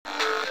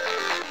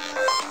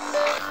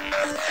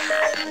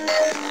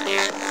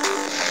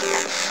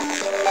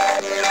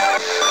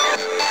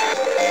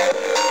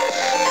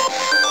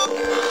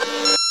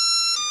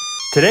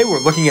Today we're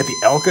looking at the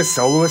Elka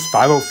Soloist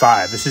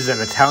 505. This is an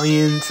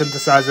Italian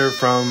synthesizer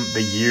from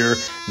the year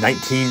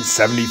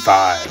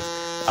 1975.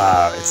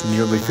 It's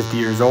nearly 50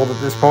 years old at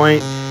this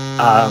point.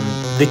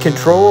 The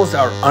controls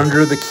are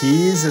under the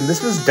keys, and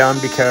this was done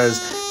because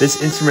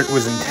this instrument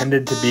was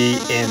intended to be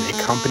an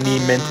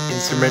accompaniment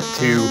instrument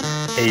to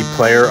a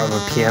player of a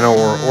piano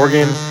or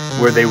organ,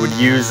 where they would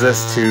use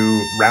this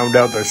to round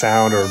out their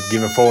sound or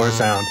give a fuller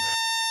sound.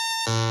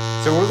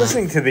 So we're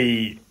listening to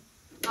the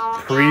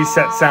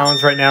preset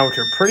sounds right now, which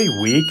are pretty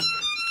weak.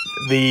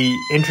 The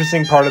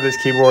interesting part of this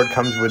keyboard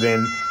comes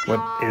within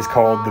what is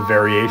called the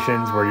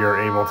variations, where you're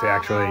able to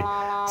actually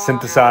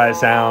synthesize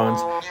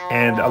sounds,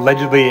 and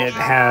allegedly it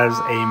has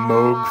a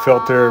Moog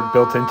filter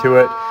built into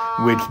it,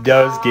 which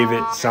does give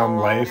it some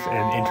life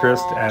and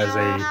interest as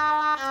a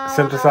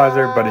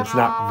synthesizer, but it's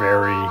not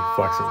very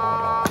flexible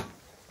at all.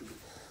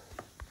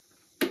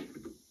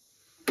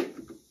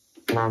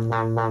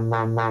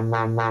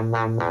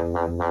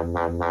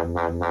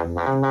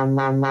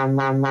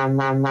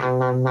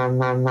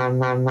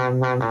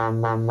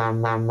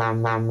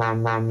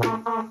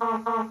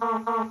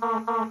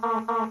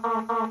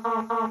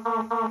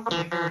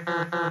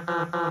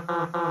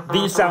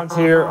 These sounds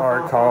here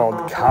are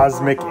called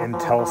Cosmic and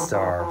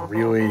Telstar,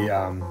 really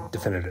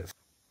definitive.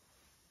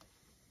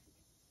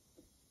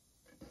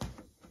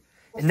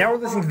 And now we're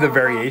listening to the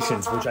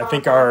variations, which I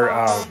think are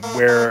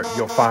where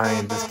you'll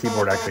find this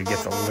keyboard actually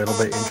gets a little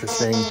bit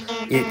interesting.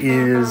 It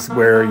is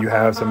where you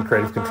have some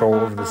creative control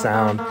over the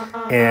sound,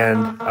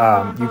 and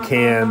you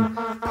can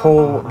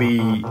pull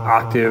the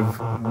octave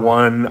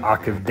one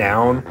octave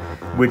down,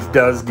 which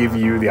does give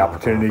you the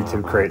opportunity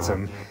to create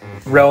some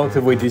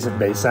relatively decent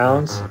bass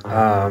sounds.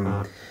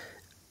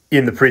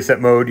 In the preset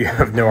mode, you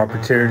have no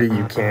opportunity.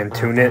 You can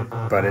tune it,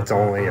 but it's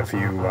only a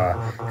few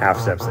half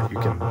steps that you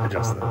can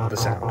adjust the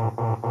sound.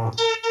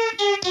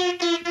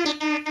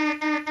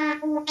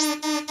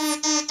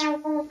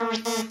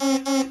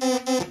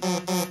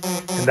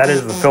 And that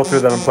is the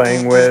filter that I'm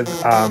playing with.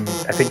 I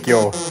think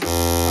you'll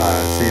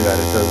see that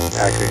it does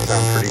actually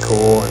sound pretty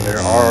cool, and there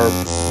are,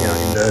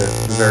 in the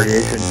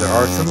variations, there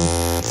are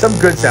some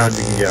good sounds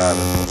you can get out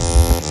of it.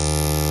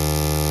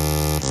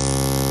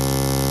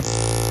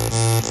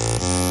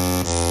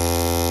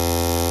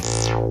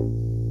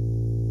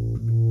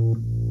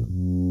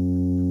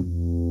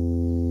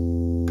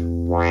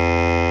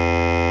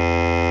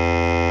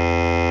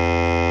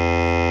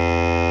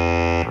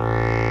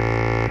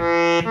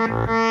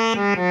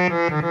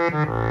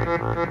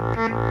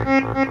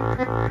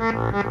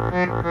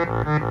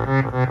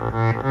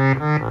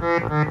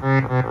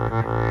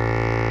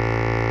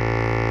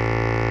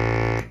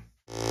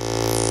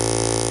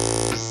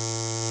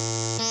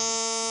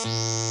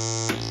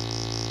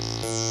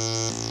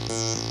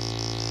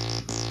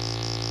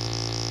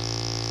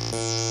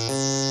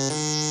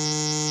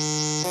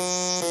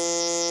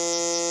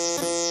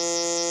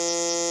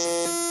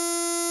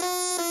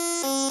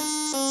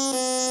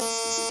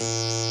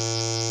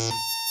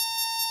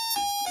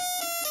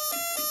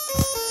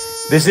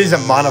 This is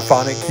a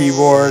monophonic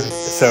keyboard,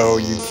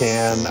 so you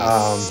can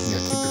keep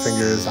your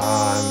fingers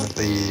on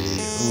the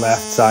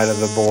left side of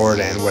the board,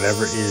 and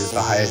whatever is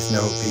the highest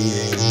note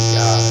being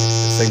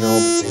signaled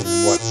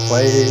is what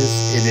plays.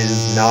 It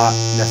is not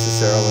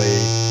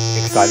necessarily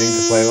exciting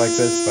to play like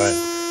this, but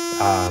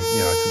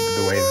it's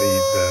the way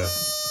the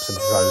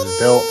synthesizer is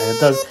built, and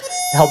it does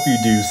help you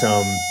do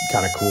some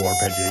kind of cool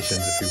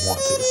arpeggiations if you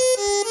want to.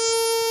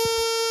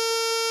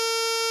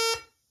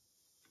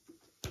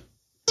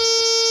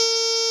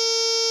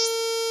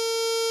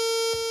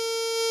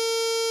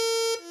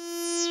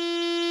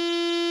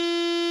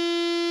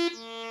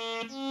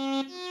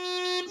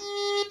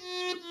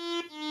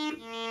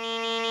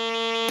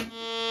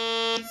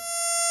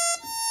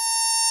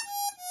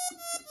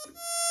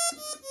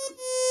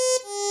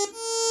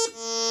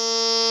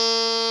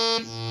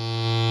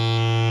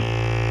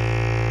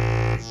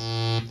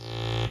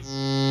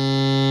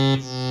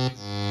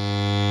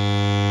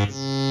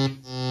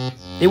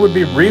 It would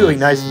be really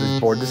nice if this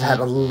board just had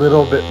a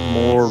little bit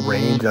more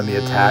range on the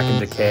attack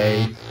and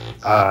decay.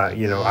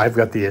 I've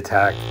got the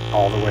attack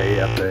all the way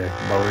at the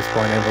lowest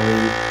point, I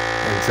believe,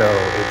 and so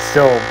it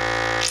still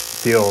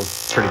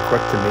feels pretty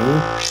quick to me,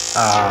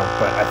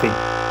 but I think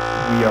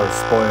we are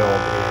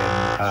spoiled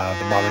in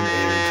the modern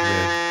age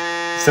with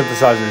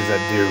synthesizers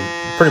that do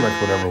pretty much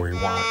whatever we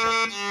want.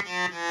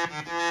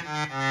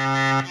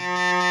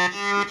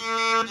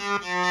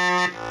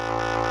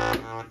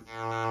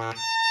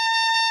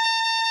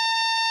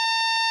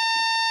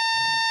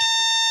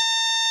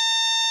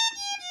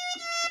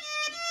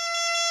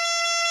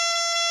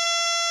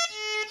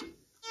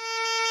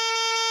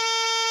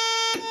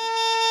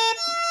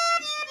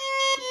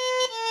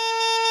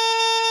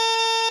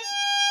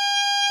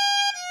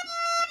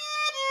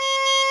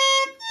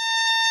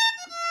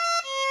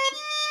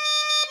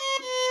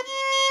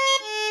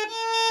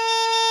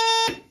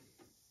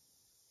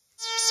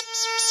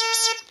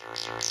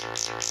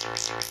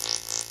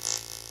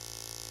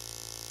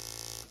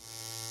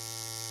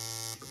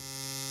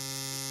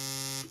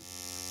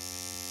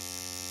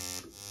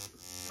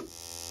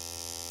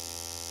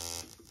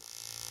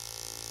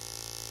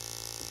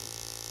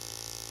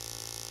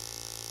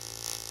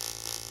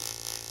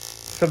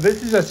 So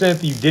this is a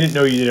synth you didn't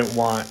know you didn't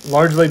want,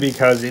 largely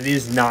because it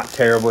is not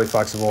terribly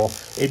flexible.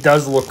 It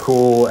does look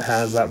cool. It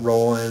has that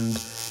Roland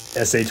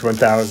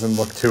SH1000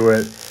 look to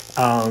it,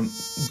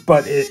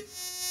 but it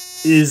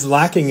is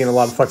lacking in a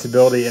lot of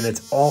flexibility, and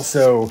it's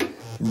also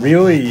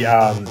really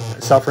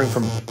suffering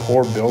from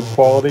poor build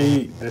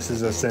quality. This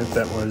is a synth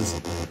that was,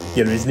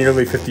 is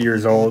nearly 50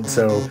 years old,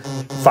 so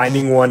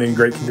finding one in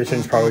great condition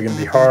is probably going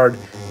to be hard.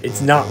 It's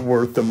not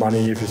worth the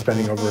money if you're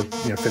spending over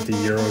 50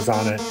 euros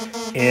on it,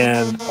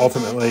 and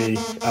ultimately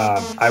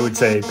I would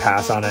say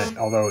pass on it,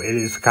 although it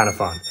is kind of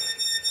fun.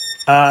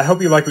 I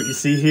hope you like what you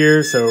see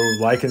here, so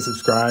like and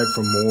subscribe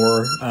for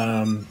more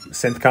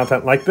synth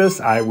content like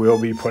this. I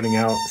will be putting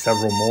out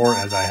several more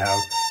as I have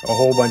a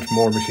whole bunch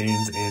more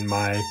machines in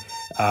my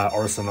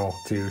arsenal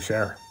to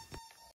share.